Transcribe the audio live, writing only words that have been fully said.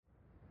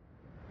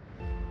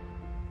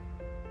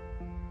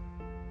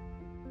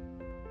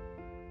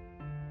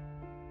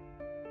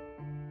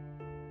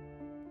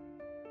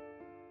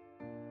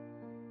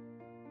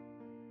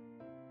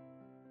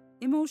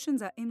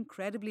Emotions are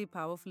incredibly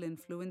powerful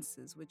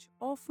influences which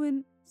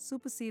often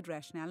supersede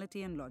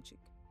rationality and logic.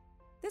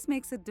 This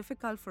makes it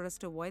difficult for us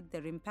to avoid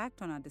their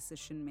impact on our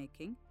decision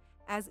making,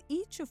 as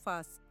each of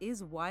us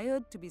is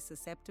wired to be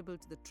susceptible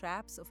to the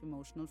traps of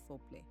emotional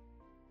foreplay.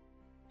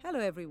 Hello,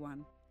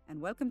 everyone, and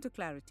welcome to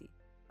Clarity,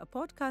 a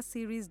podcast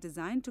series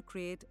designed to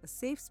create a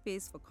safe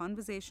space for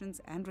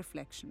conversations and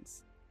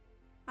reflections.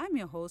 I'm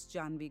your host,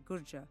 Janvi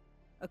Gurja,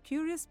 a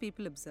curious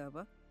people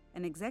observer,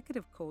 an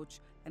executive coach,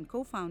 and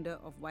co founder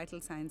of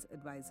Vital Signs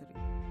Advisory.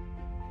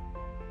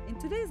 In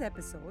today's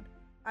episode,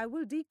 I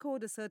will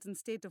decode a certain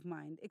state of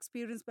mind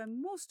experienced by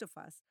most of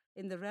us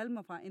in the realm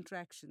of our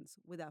interactions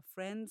with our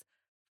friends,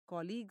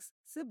 colleagues,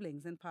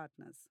 siblings, and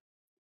partners.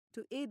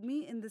 To aid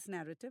me in this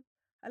narrative,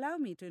 allow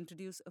me to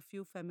introduce a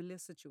few familiar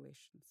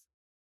situations.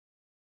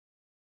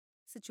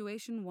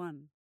 Situation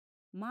 1.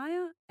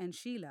 Maya and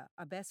Sheila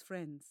are best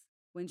friends.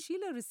 When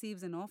Sheila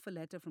receives an offer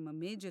letter from a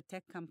major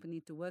tech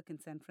company to work in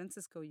San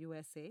Francisco,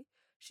 USA,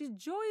 she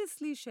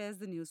joyously shares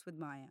the news with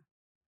Maya.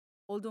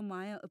 Although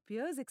Maya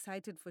appears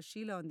excited for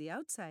Sheila on the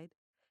outside,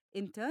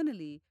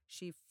 internally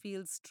she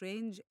feels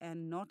strange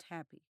and not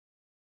happy.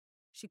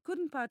 She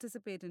couldn't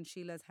participate in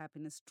Sheila's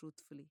happiness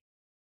truthfully.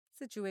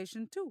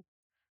 Situation 2.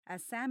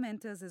 As Sam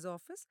enters his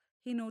office,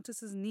 he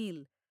notices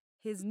Neil,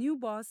 his new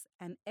boss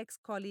and ex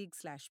colleague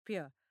slash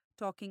peer,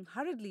 talking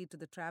hurriedly to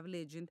the travel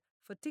agent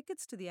for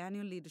tickets to the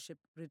annual leadership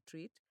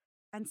retreat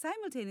and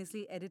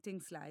simultaneously editing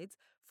slides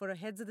for a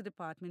heads of the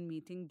department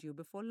meeting due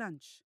before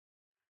lunch.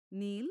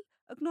 Neil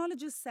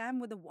acknowledges Sam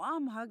with a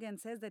warm hug and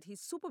says that he's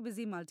super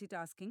busy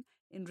multitasking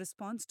in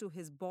response to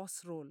his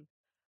boss role.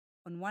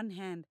 On one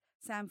hand,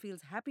 Sam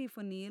feels happy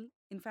for Neil,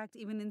 in fact,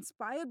 even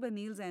inspired by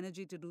Neil's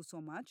energy to do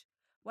so much,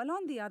 while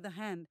on the other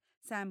hand,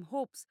 Sam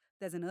hopes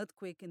there's an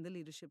earthquake in the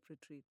leadership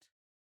retreat.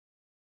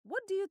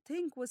 What do you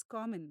think was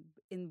common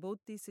in both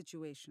these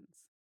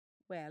situations?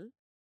 Well,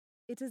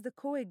 it is the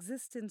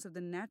coexistence of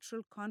the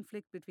natural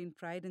conflict between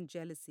pride and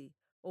jealousy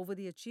over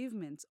the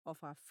achievements of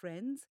our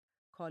friends,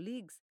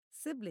 colleagues,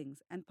 siblings,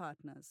 and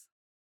partners.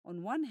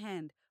 On one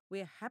hand,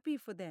 we are happy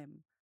for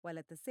them, while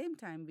at the same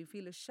time we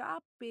feel a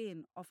sharp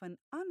pain of an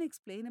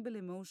unexplainable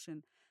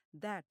emotion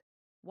that,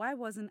 why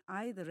wasn't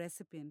I the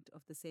recipient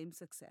of the same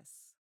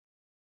success?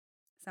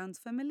 Sounds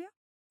familiar?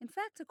 In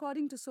fact,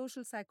 according to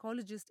social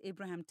psychologist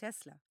Abraham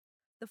Tesla,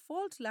 the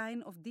fault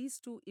line of these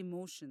two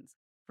emotions,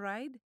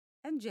 pride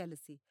and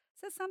jealousy,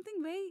 says something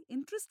very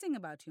interesting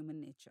about human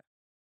nature.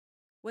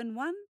 When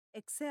one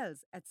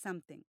excels at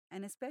something,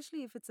 and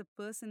especially if it's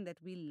a person that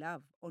we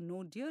love or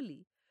know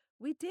dearly,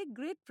 we take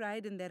great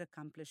pride in their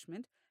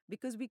accomplishment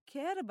because we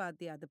care about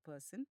the other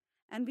person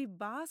and we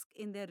bask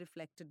in their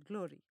reflected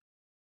glory.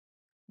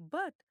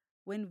 But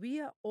when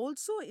we are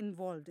also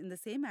involved in the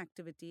same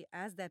activity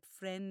as that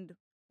friend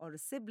or a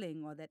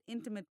sibling or that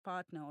intimate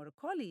partner or a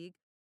colleague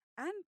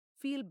and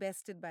feel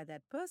bested by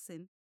that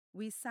person,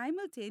 we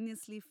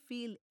simultaneously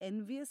feel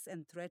envious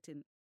and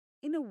threatened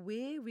in a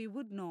way we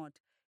would not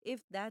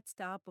if that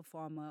star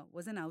performer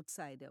was an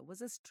outsider,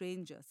 was a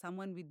stranger,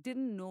 someone we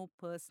didn't know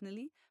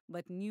personally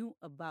but knew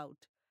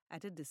about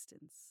at a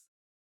distance.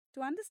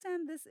 To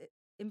understand this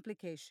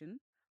implication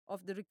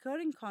of the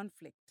recurring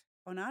conflict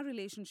on our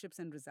relationships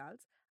and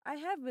results, I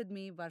have with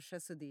me Varsha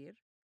Sudhir,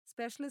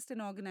 specialist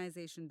in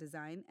organization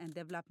design and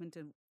development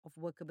of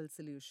workable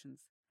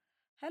solutions.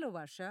 Hello,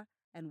 Varsha,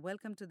 and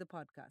welcome to the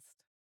podcast.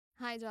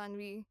 Hi,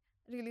 Janvi.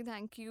 Really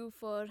thank you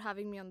for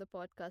having me on the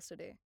podcast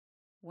today.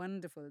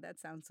 Wonderful. That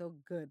sounds so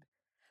good.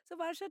 So,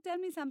 Varsha, tell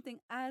me something.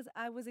 As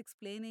I was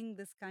explaining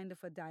this kind of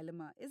a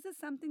dilemma, is this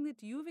something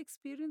that you've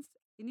experienced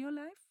in your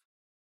life?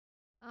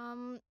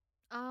 Um,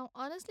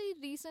 Honestly,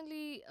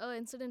 recently an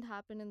incident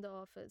happened in the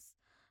office.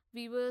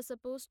 We were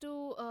supposed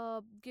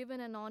to give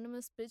an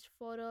anonymous pitch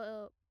for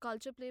a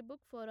culture playbook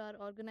for our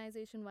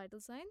organization,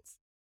 Vital Signs.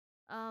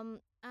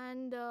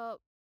 And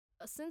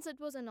Since it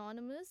was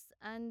anonymous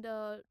and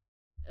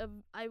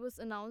I was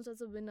announced as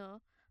a winner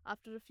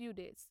after a few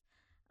days,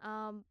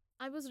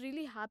 I was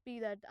really happy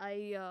that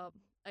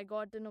I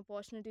got an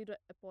opportunity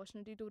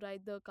to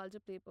write the culture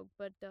playbook.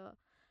 But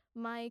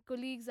my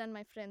colleagues and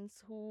my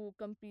friends who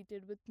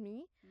competed with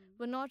me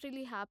were not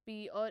really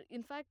happy, or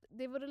in fact,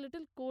 they were a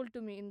little cold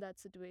to me in that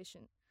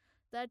situation.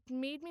 That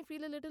made me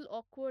feel a little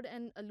awkward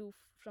and aloof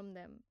from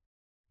them.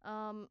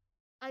 um,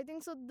 I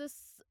think so.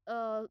 This,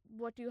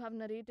 what you have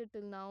narrated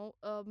till now,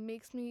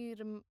 makes me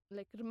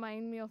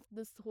remind me of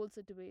this whole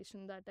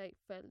situation that I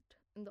felt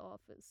in the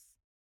office.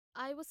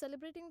 I was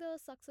celebrating the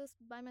success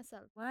by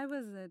myself. Why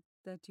was it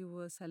that you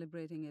were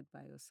celebrating it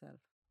by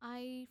yourself?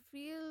 I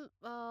feel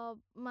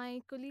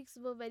my colleagues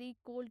were very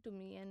cold to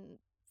me and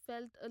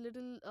felt a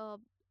little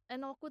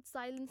an awkward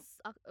silence.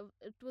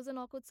 It was an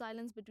awkward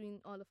silence between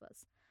all of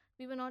us.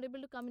 We were not able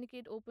to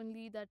communicate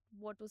openly that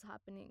what was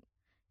happening.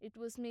 It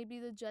was maybe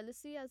the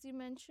jealousy, as you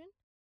mentioned.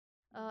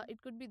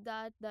 It could be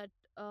that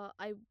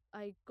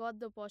I got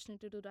the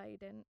opportunity to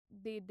write and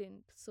they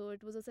didn't. So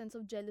it was a sense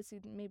of jealousy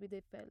maybe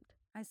they felt.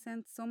 I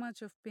sense so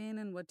much of pain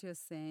in what you're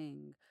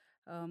saying.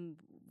 Um,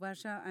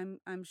 Varsha,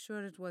 I'm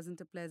sure it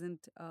wasn't a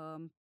pleasant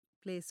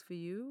place for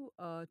you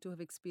to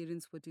have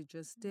experienced what you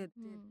just did.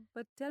 Hmm.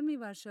 But tell me,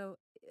 Varsha,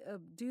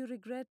 do you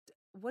regret,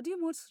 what do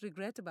you most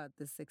regret about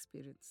this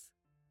experience?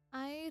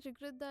 I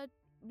regret that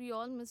we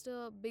all missed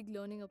a big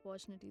learning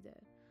opportunity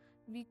there.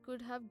 We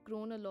could have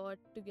grown a lot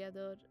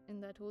together in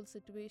that whole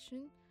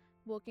situation,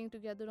 working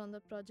together on the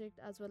project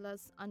as well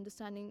as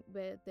understanding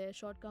where their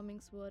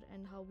shortcomings were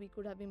and how we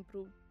could have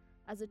improved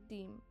as a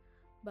team.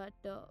 But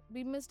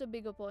we missed a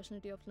big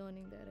opportunity of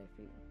learning there, I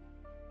feel.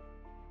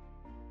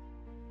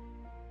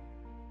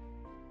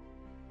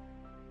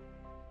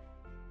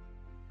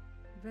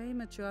 Very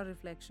mature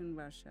reflection,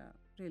 Varsha.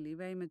 Really,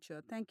 very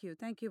mature. Thank you.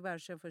 Thank you,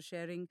 Varsha, for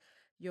sharing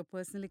your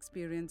personal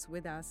experience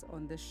with us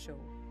on this show.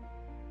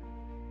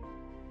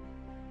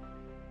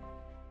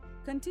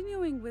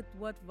 Continuing with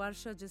what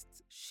Varsha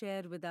just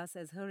shared with us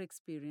as her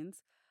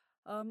experience,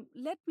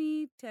 let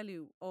me tell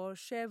you or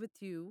share with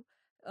you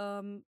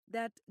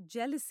that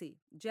jealousy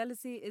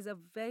is a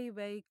very,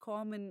 very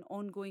common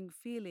ongoing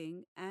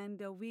feeling,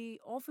 and we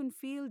often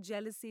feel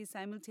jealousy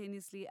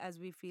simultaneously as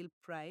we feel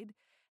pride,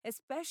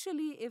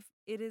 especially if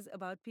it is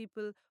about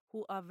people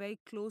who are very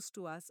close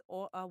to us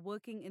or are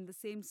working in the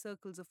same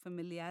circles of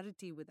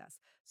familiarity with us,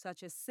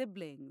 such as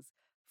siblings,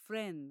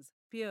 friends,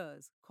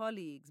 peers,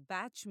 colleagues,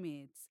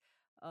 batchmates,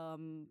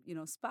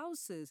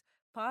 spouses,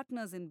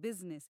 partners in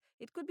business.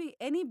 It could be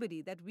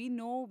anybody that we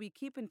know, we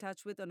keep in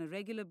touch with on a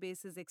regular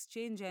basis,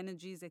 exchange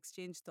energies,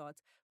 exchange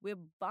thoughts. We're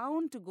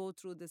bound to go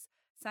through this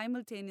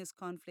simultaneous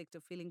conflict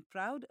of feeling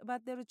proud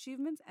about their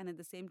achievements and at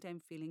the same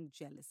time feeling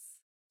jealous.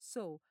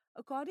 So,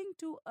 according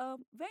to a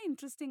very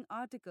interesting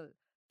article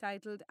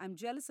titled I'm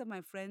Jealous of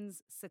My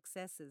Friends'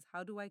 Successes,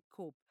 How Do I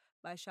Cope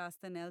by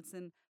Shasta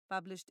Nelson,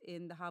 published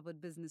in the Harvard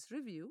Business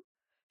Review,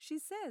 she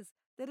says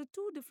there are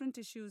two different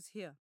issues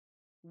here.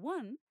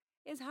 One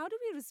is how do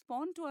we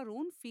respond to our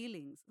own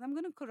feelings? I'm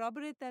going to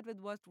corroborate that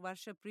with what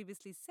Varsha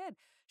previously said.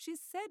 She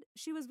said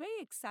she was very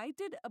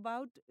excited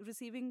about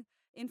receiving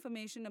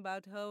information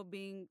about her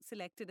being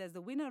selected as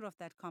the winner of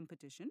that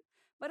competition.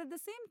 But at the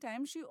same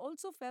time, she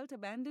also felt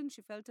abandoned,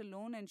 she felt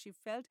alone, and she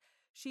felt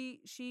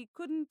she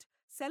couldn't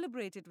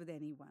celebrate it with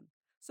anyone.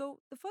 So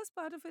the first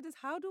part of it is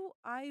how do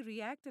I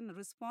react and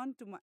respond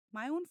to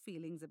my own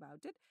feelings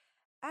about it?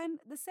 And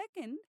the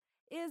second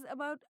is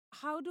about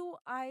how do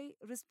I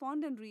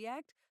respond and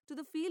react to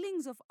the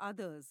feelings of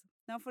others.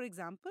 Now, for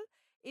example,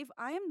 if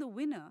I am the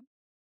winner,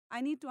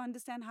 I need to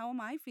understand how am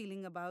I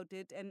feeling about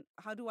it and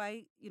how do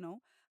I,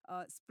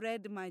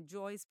 spread my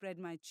joy, spread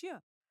my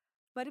cheer.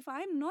 But if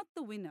I'm not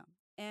the winner,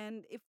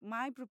 and if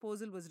my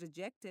proposal was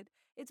rejected,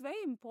 it's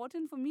very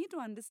important for me to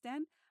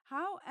understand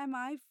how am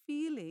I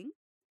feeling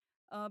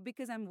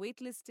because I'm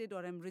waitlisted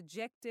or I'm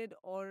rejected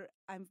or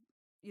I'm,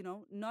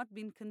 not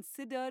been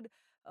considered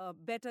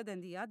better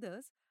than the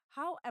others.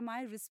 How am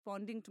I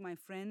responding to my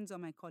friends or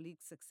my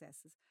colleagues'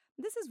 successes?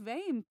 This is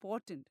very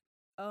important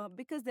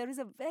because there is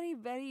a very,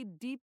 very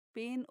deep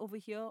pain over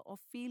here of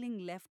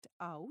feeling left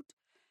out.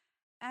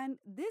 And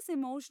this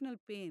emotional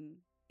pain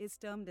is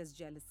termed as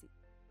jealousy,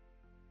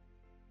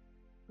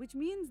 which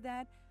means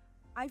that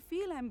I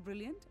feel I'm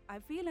brilliant, I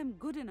feel I'm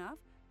good enough,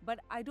 but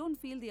I don't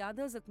feel the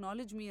others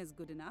acknowledge me as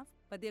good enough,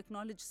 but they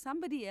acknowledge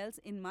somebody else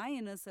in my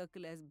inner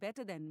circle as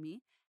better than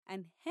me,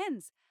 and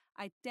hence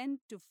I tend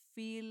to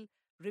feel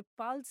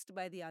repulsed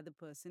by the other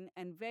person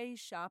and very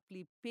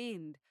sharply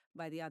pained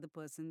by the other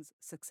person's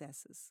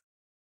successes.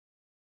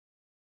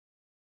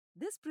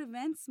 This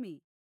prevents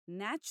me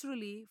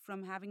naturally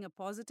from having a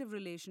positive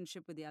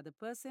relationship with the other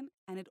person,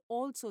 and it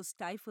also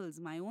stifles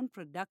my own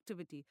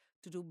productivity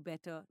to do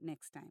better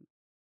next time.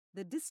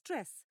 The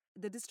distress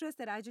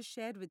that I just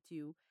shared with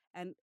you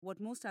and what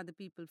most other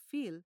people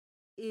feel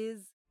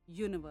is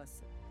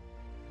universal.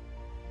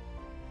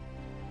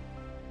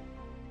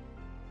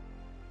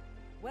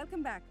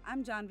 Welcome back.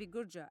 I'm Janvi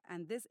Gurja,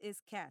 and this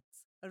is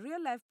Cats, a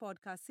real life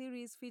podcast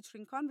series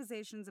featuring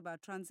conversations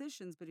about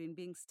transitions between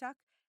being stuck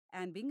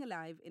and being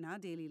alive in our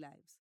daily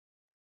lives.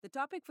 The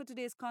topic for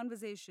today's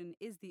conversation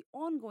is the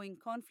ongoing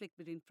conflict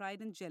between pride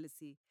and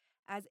jealousy,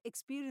 as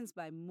experienced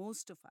by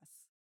most of us.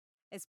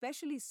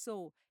 Especially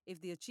so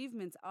if the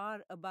achievements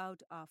are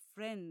about our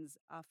friends,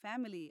 our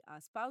family, our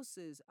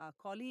spouses, our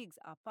colleagues,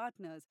 our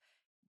partners,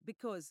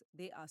 because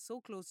they are so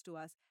close to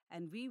us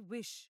and we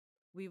wish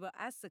we were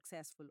as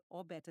successful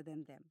or better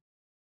than them.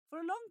 For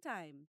a long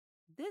time,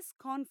 this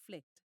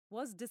conflict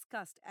was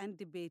discussed and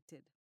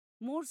debated,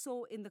 more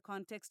so in the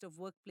context of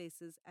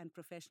workplaces and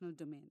professional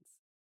domains.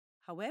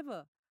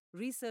 However,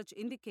 research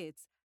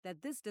indicates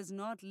that this does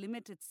not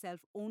limit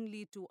itself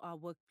only to our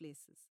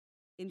workplaces.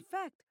 In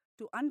fact,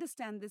 to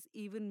understand this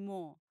even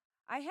more,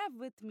 I have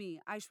with me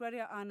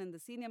Aishwarya Anand, the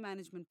senior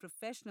management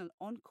professional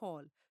on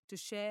call, to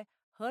share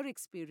her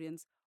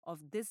experience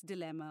of this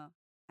dilemma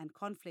and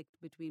conflict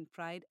between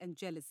pride and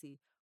jealousy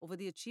over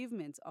the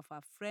achievements of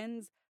our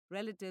friends,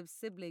 relatives,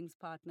 siblings,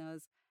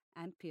 partners,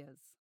 and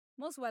peers.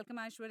 Most welcome,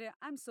 Aishwarya.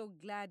 I'm so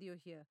glad you're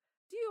here.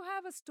 Do you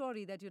have a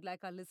story that you'd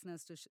like our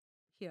listeners to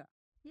hear?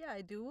 Yeah,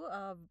 I do.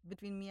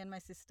 Between me and my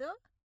sister.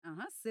 Uh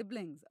huh.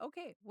 Siblings.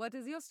 Okay. What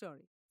is your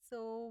story?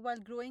 So while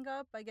growing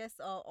up, I guess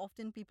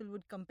often people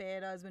would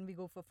compare us when we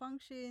go for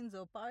functions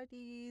or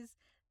parties.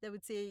 They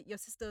would say, "Your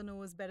sister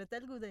knows better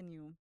Telugu than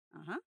you,"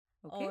 Uh huh.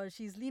 Okay. or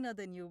 "She's leaner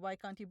than you. Why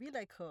can't you be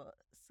like her?"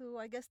 So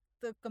I guess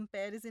the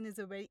comparison is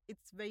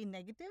it's very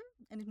negative,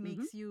 and it Mm-hmm.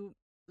 makes you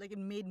like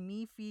it made me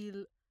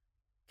feel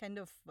kind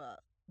of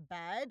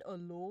bad or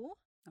low.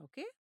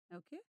 Okay.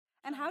 Okay.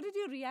 And how Uh, did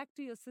you react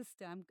to your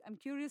sister? I'm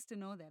curious to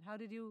know that. How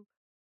did you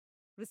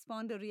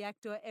respond or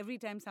react to her every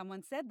time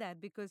someone said that?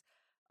 Because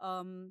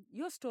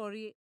your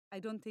story, I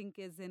don't think,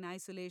 is in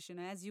isolation.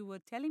 As you were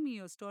telling me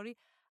your story,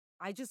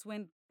 I just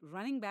went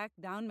running back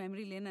down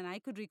memory lane and I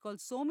could recall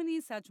so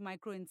many such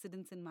micro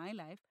incidents in my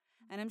life.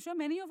 And I'm sure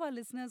many of our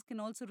listeners can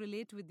also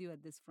relate with you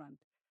at this front.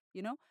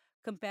 You know,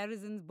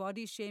 comparisons,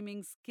 body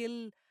shaming,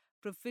 skill,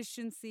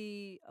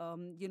 proficiency,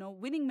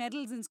 winning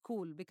medals in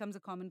school becomes a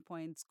common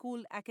point.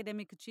 School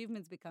academic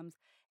achievements becomes,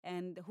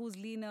 and who's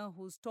leaner,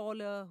 who's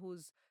taller,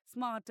 who's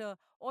smarter,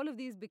 all of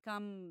these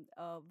become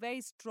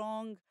very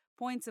strong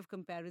points of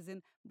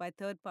comparison by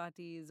third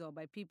parties or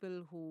by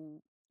people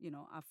who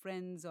are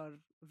friends or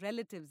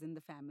relatives in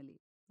the family,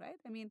 right?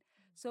 I mean,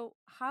 so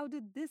how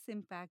did this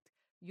impact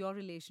your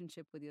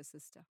relationship with your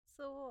sister?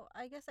 So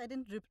I guess I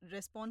didn't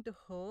respond to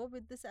her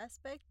with this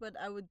aspect, but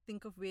I would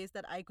think of ways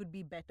that I could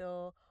be better,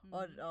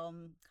 or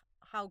Mm-hmm.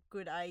 how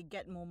could I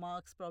get more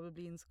marks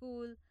probably in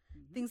school,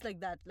 Mm-hmm. things like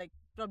that. Like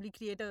probably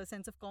create a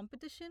sense of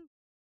competition.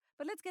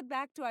 But let's get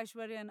back to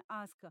Aishwarya and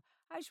ask her,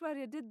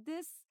 Aishwarya, did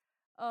this,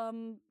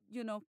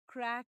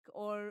 crack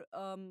or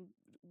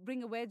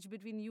bring a wedge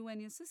between you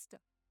and your sister?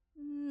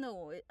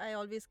 No, I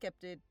always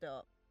kept it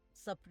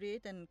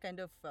separate and kind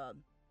of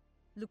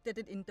looked at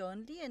it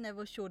internally and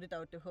never showed it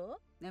out to her.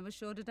 Never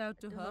showed it out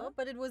to her?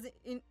 But it was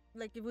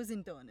it was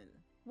internal.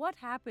 What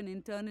happened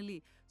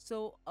internally?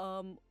 So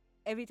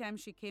every time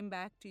she came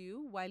back to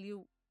you, while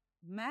you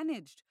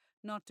managed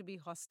not to be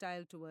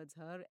hostile towards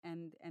her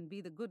and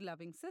be the good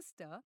loving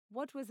sister,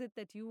 what was it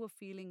that you were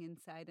feeling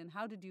inside and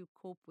how did you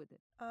cope with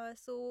it?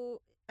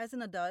 So as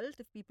an adult,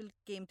 if people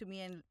came to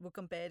me and were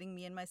comparing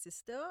me and my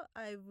sister,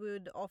 I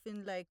would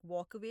often like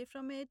walk away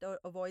from it or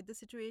avoid the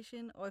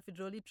situation. Or if it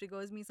really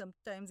triggers me,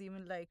 sometimes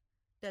even like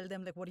tell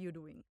them like, "What are you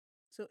doing?"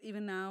 So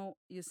even now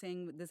you're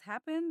saying this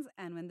happens,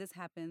 and when this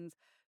happens,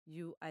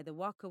 you either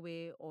walk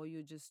away or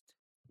you just,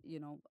 you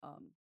know,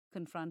 um,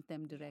 confront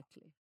them Yeah.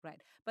 directly,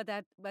 right?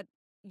 But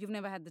you've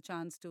never had the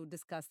chance to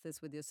discuss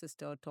this with your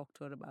sister or talk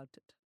to her about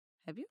it,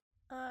 have you?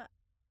 Uh,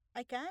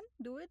 I can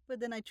do it, but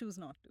then I choose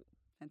not to.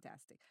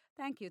 Fantastic.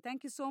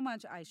 Thank you so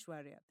much,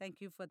 Aishwarya.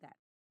 Thank you for that.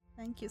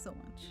 Thank you so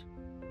much.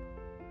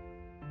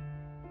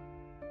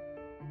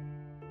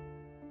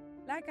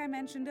 Like I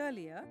mentioned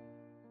earlier,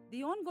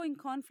 the ongoing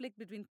conflict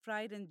between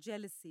pride and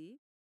jealousy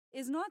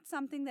is not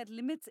something that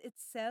limits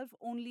itself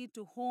only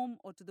to home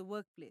or to the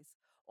workplace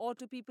or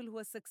to people who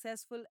are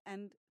successful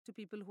and to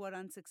people who are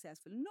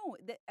unsuccessful. No,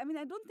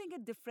 I don't think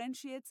it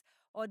differentiates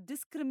or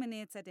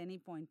discriminates at any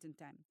point in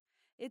time.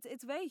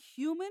 It's very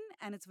human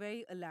and it's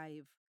very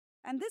alive.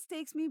 And this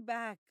takes me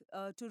back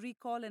to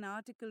recall an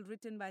article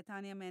written by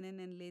Tanya Menon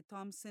and Leigh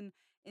Thompson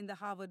in the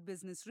Harvard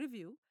Business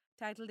Review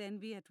titled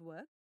Envy at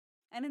Work.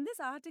 And in this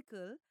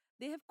article,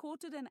 they have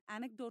quoted an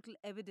anecdotal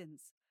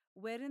evidence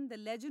wherein the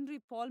legendary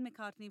Paul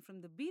McCartney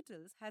from the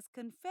Beatles has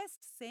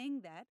confessed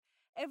saying that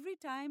every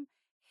time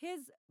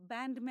his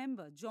band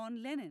member,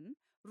 John Lennon,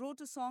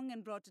 wrote a song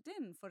and brought it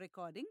in for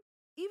recording,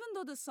 even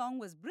though the song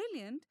was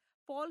brilliant,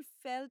 Paul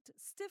felt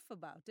stiff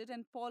about it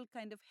and Paul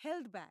kind of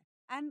held back.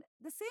 And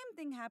the same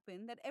thing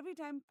happened that every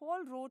time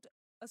Paul wrote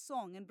a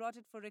song and brought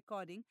it for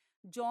recording,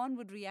 John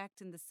would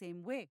react in the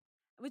same way,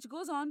 which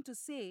goes on to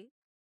say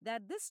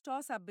that this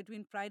toss up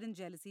between pride and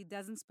jealousy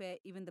doesn't spare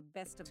even the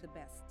best of the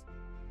best.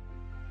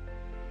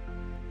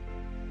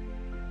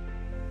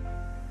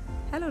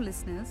 Hello,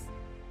 listeners.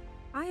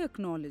 I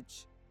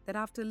acknowledge that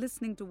after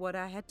listening to what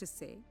I had to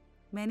say,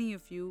 many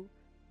of you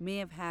may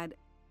have had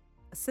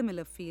a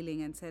similar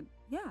feeling and said,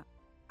 yeah,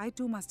 I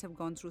too must have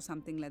gone through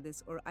something like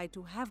this, or I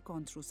too have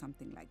gone through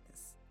something like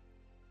this.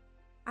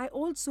 I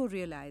also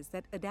realize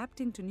that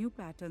adapting to new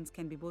patterns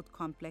can be both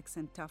complex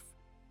and tough,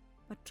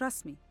 but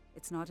trust me,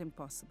 it's not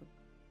impossible.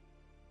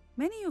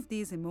 Many of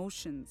these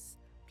emotions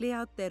play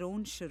out their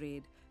own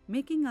charade,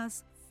 making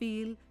us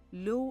feel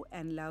low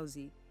and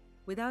lousy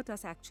without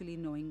us actually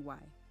knowing why.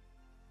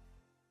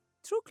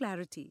 Through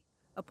Clarity,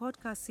 a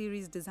podcast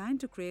series designed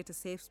to create a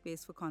safe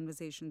space for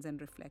conversations and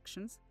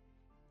reflections,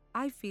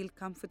 I feel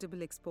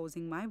comfortable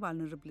exposing my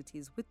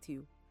vulnerabilities with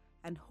you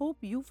and hope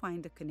you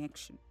find a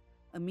connection,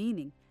 a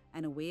meaning,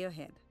 and a way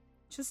ahead,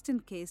 just in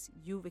case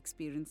you've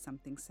experienced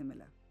something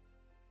similar.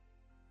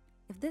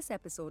 If this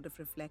episode of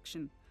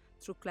reflection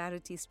through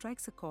Clarity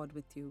strikes a chord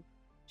with you,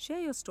 share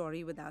your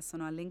story with us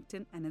on our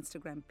LinkedIn and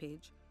Instagram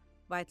page,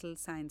 Vital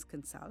Science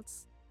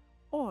Consults,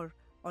 or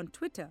on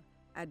Twitter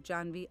at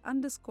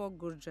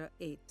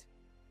Janvi_Gurja8,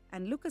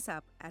 and look us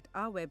up at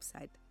our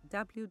website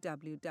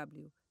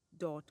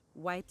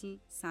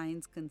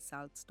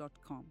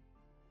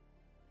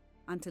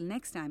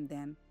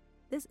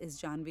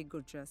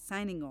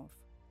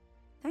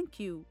Thank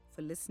you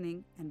for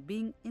listening and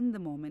being in the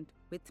moment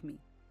with me.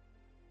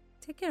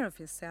 Take care of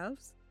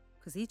yourselves,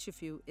 because each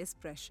of you is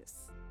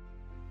precious.